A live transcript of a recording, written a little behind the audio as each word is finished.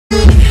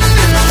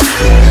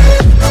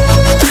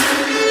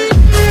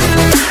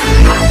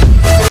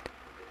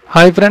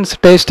Hi friends,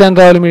 Taste and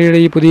Travel Media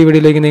ഈ പുതിയ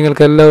വീഡിയോയിലേക്ക്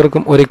നിങ്ങൾക്ക്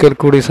എല്ലാവർക്കും ഒരിക്കൽ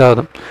കൂടി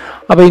സ്വാഗതം.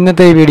 അപ്പോൾ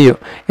ഇന്നത്തെ ഈ വീഡിയോ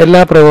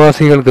എല്ലാ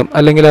പ്രവാസികൾക്കും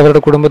അല്ലെങ്കിൽ അവരുടെ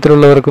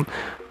കുടുംബത്തിലുള്ളവർക്കും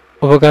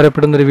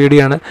ഉപകാരപ്പെടുന്ന ഒരു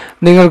വീഡിയോ ആണ്.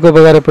 നിങ്ങൾക്ക്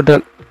ഉപകാരപ്പെട്ടാൽ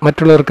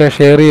മറ്റുള്ളവർക്ക്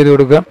ഷെയർ ചെയ്തു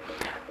കൊടുക്കുക.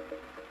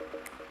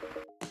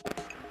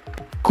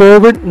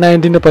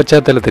 കോവിഡ്-19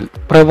 പശ്ചാത്തലത്തിൽ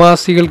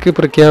പ്രവാസികൾക്ക്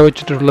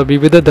പ്രഖ്യാപിച്ചിട്ടുള്ള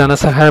വിവിധ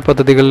ധനസഹായ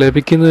പദ്ധതികൾ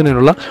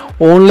ലഭിക്കുന്നതിനുള്ള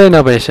ഓൺലൈൻ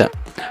അപേക്ഷ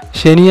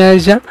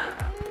ശനിയാഴ്ച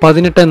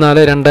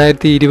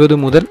 18/4/2020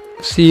 മുതൽ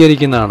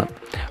സ്വീകരിക്കുന്നതാണ്.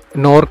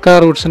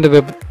 norkarootsന്റെ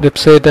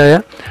വെബ്സൈറ്റായ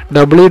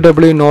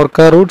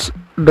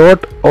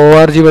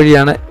www.norkaroots.org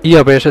വഴിയാണ് ഈ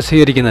അപേക്ഷ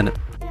സ്വീകരിക്കുന്നത്.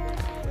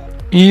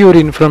 ഈ ഒരു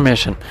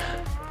ഇൻഫർമേഷൻ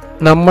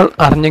നമ്മൾ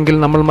അറിഞ്ഞെങ്കിൽ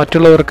നമ്മൾ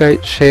മറ്റുള്ളവർക്കായി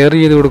ഷെയർ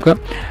ചെയ്ത് കൊടുക്കുക.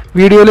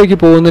 വീഡിയോയിലേക്ക്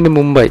പോകുന്നതിന്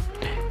മുമ്പായി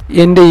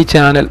എൻ്റെ ഈ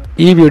ചാനൽ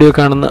ഈ വീഡിയോ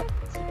കാണുന്ന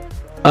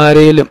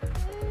ആരെങ്കിലും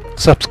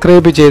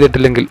സബ്സ്ക്രൈബ്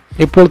ചെയ്തിട്ടില്ലെങ്കിൽ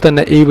ഇപ്പോൾ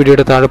തന്നെ ഈ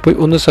വീഡിയോയുടെ താഴെ പോയി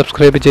ഒന്ന്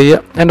സബ്സ്ക്രൈബ് ചെയ്യുക.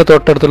 എൻ്റെ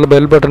തൊട്ടടുത്തുള്ള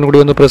ബെൽ ബട്ടൺ കൂടി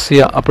ഒന്ന് പ്രസ്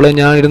ചെയ്യുക. അപ്പോഴേ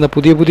ഞാനിടുന്ന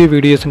പുതിയ പുതിയ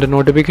വീഡിയോസിൻ്റെ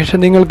നോട്ടിഫിക്കേഷൻ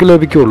നിങ്ങൾക്ക്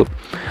ലഭിക്കുകയുള്ളൂ.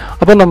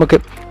 അപ്പോൾ നമുക്ക്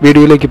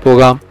വീഡിയോയിലേക്ക്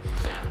പോകാം.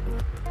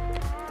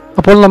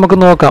 അപ്പോൾ നമുക്ക്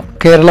നോക്കാം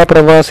കേരള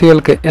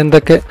പ്രവാസികൾക്ക്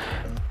എന്തൊക്കെ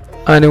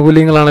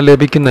ആനുകൂല്യങ്ങളാണ്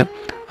ലഭിക്കുന്നത്,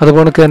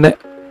 അതുപോലെ തന്നെ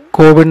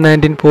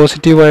കോവിഡ്-19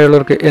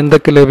 പോസിറ്റീവായുള്ളവർക്ക്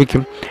എന്തൊക്കെ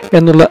ലഭിക്കും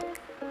എന്നുള്ള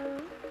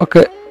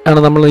ഒക്കെ ആണ്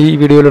നമ്മൾ ഈ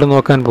വീഡിയോയിലൂടെ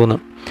നോക്കാൻ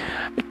പോകുന്നത്.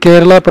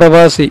 കേരള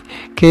പ്രവാസി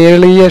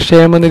കേരളീയ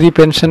ക്ഷേമനിധി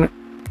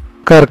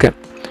പെൻഷൻകാർക്ക്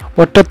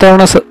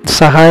ഒറ്റത്തവണ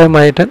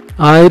സഹായമായിട്ട്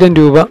 1000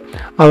 രൂപ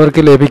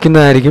അവർക്ക്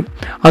ലഭിക്കുന്നതായിരിക്കും.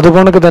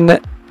 അതുപോലെ തന്നെ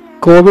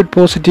കോവിഡ്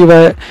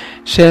പോസിറ്റീവായ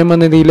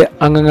ക്ഷേമനിധിയിലെ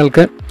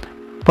അംഗങ്ങൾക്ക്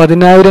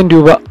 10,000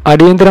 രൂപ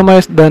അടിയന്തരമായ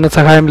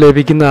ധനസഹായം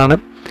ലഭിക്കുന്നതാണ്.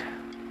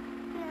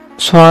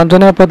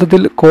 സ്വാന്തന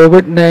പദ്ധതിയിൽ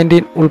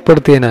കോവിഡ്-19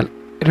 ഉൾപ്പെടുത്തിയതിനാൽ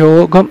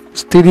രോഗം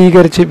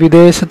സ്ഥിരീകരിച്ച്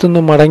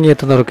വിദേശത്തുനിന്ന്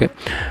മടങ്ങിയെത്തുന്നവർക്ക്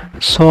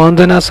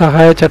സ്വാന്തന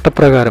സഹായ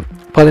ചട്ടപ്രകാരം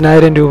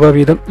 10,000 രൂപ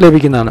വീതം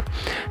ലഭിക്കുന്നതാണ്.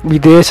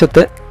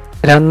 വിദേശത്ത്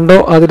 2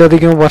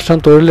 അതിലധികം വർഷം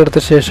തൊഴിലെടുത്ത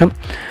ശേഷം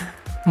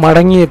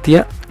മടങ്ങിയെത്തിയ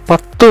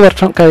 10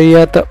 വർഷം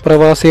കഴിയാത്ത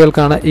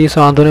പ്രവാസികൾക്കാണ് ഈ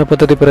സ്വാന്തന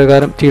പദ്ധതി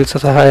പ്രകാരം ചികിത്സാ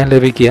സഹായം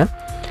ലഭിക്കുക.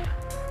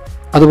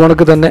 അതുപോലെ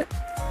തന്നെ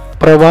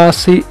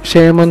പ്രവാസി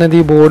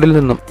ക്ഷേമനിധി ബോർഡിൽ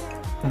നിന്നും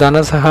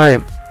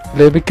ധനസഹായം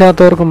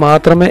ലഭിക്കാത്തവർക്ക്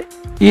മാത്രമേ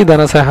ഈ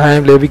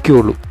ധനസഹായം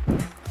ലഭിക്കുകയുള്ളൂ.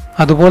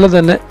 അതുപോലെ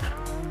തന്നെ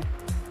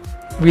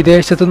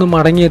വിദേശത്തുനിന്ന്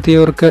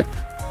മടങ്ങിയെത്തിയവർക്ക്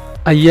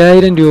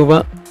 5,000 രൂപ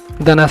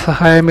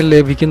ധനസഹായം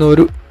ലഭിക്കുന്ന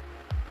ഒരു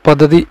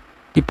പദ്ധതി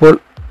ഇപ്പോൾ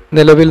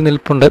നിലവിൽ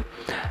നിൽപ്പുണ്ട്.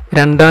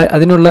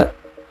 അതിനുള്ള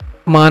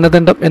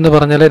മാനദണ്ഡം എന്ന്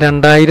പറഞ്ഞാൽ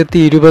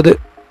 2020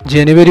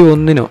 ജനുവരി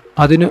 1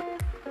 അതിനു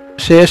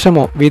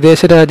ശേഷമോ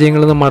വിദേശ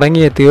രാജ്യങ്ങളിൽ നിന്ന്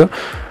മടങ്ങിയെത്തിയോ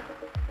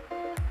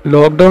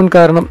ലോക്ക്ഡൗൺ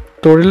കാരണം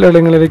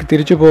തൊഴിലിടങ്ങളിലേക്ക്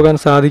തിരിച്ചു പോകാൻ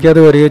സാധിക്കാതെ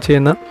വരികയോ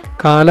ചെയ്യുന്ന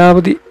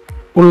കാലാവധി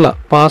ഉള്ള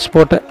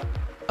പാസ്പോർട്ട്,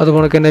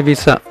 അതുപോലെ തന്നെ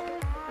വിസ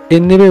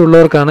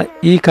എന്നിവയുള്ളവർക്കാണ്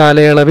ഈ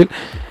കാലയളവിൽ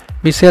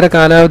വിസയുടെ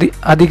കാലാവധി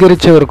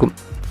അധികരിച്ചവർക്കും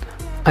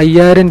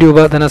 5,000 രൂപ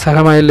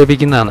ധനസഹായമായി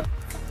ലഭിക്കുന്നതാണ്.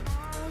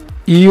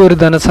 ഈ ഒരു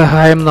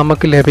ധനസഹായം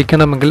നമുക്ക്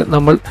ലഭിക്കണമെങ്കിൽ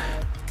നമ്മൾ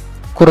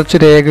കുറച്ച്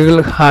രേഖകൾ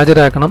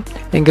ഹാജരാക്കണം.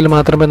 എങ്കിൽ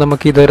മാത്രമേ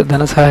നമുക്ക് ഇതൊരു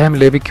ധനസഹായം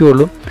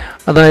ലഭിക്കുകയുള്ളൂ.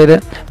 അതായത്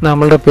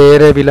നമ്മളുടെ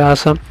പേര്,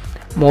 വിലാസം,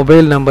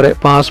 മൊബൈൽ നമ്പർ,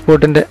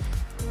 പാസ്പോർട്ടിൻ്റെ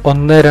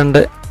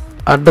 1-2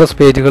 അഡ്രസ്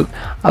പേജുകൾ,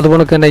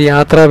 അതുപോലെ തന്നെ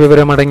യാത്രാ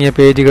വിവരമടങ്ങിയ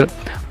പേജുകൾ,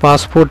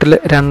 പാസ്പോർട്ടിൽ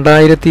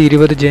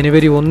 2020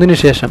 ജനുവരി 1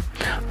 ശേഷം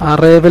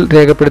അറൈവൽ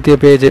രേഖപ്പെടുത്തിയ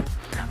പേജ്,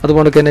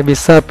 അതുപോലെ തന്നെ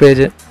വിസ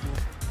പേജ്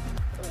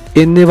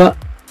എന്നിവ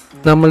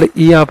നമ്മൾ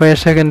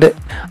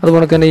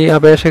അതുപോലെ തന്നെ ഈ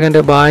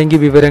അപേക്ഷകൻ്റെ ബാങ്ക്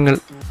വിവരങ്ങൾ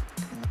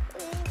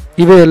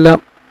ഇവയെല്ലാം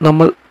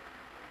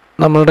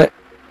നമ്മളുടെ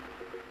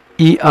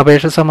ഈ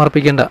അപേക്ഷ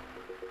സമർപ്പിക്കേണ്ട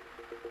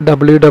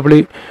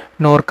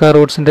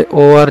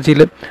www.norkaroots.org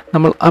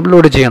നമ്മൾ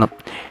അപ്ലോഡ് ചെയ്യണം.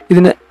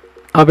 ഇതിന്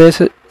അപേക്ഷ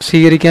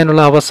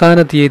സ്വീകരിക്കാനുള്ള അവസാന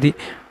തീയതി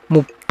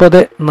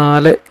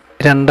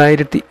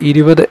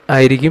 30/4/2020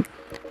 ആയിരിക്കും.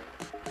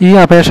 ഈ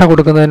അപേക്ഷ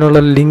കൊടുക്കുന്നതിനുള്ള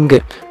ലിങ്ക്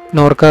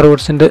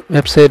നോർക്കാറൂട്ട്സിൻ്റെ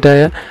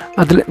വെബ്സൈറ്റായ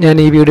അതിൽ ഞാൻ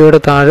ഈ വീഡിയോയുടെ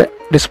താഴെ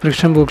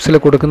ഡിസ്ക്രിപ്ഷൻ ബോക്സിൽ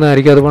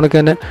കൊടുക്കുന്നതായിരിക്കും. അതുപോലെ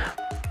തന്നെ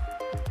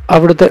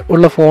അവിടുത്തെ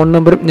ഉള്ള ഫോൺ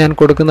നമ്പറും ഞാൻ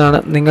കൊടുക്കുന്നതാണ്.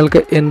 നിങ്ങൾക്ക്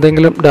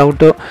എന്തെങ്കിലും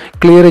ഡൗട്ടോ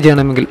ക്ലിയർ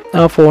ചെയ്യണമെങ്കിൽ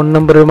ആ ഫോൺ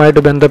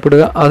നമ്പറുമായിട്ട്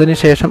ബന്ധപ്പെടുക.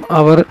 അതിനുശേഷം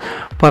അവർ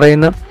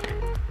പറയുന്ന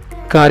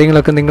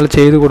കാര്യങ്ങളൊക്കെ നിങ്ങൾ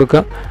ചെയ്തു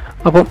കൊടുക്കുക.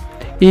 അപ്പം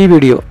ഈ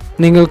വീഡിയോ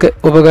നിങ്ങൾക്ക്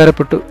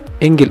ഉപകാരപ്പെട്ടു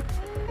എങ്കിൽ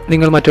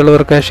നിങ്ങൾ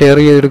മറ്റുള്ളവർക്കായി ഷെയർ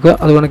ചെയ്തെടുക്കുക.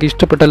 അതുപോലെ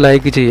ഇഷ്ടപ്പെട്ട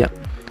ലൈക്ക് ചെയ്യുക.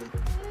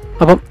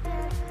 അപ്പം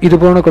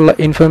ഇതുപോലുള്ള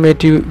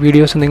ഇൻഫോർമേറ്റീവ്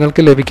വീഡിയോസ്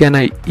നിങ്ങൾക്ക്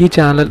ലഭിക്കാനായി ഈ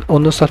ചാനൽ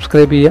ഒന്ന്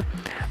സബ്സ്ക്രൈബ് ചെയ്യുക.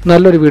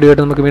 നല്ലൊരു വീഡിയോ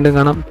ആയിട്ട് നമുക്ക് വീണ്ടും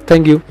കാണാം.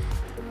 Thank you.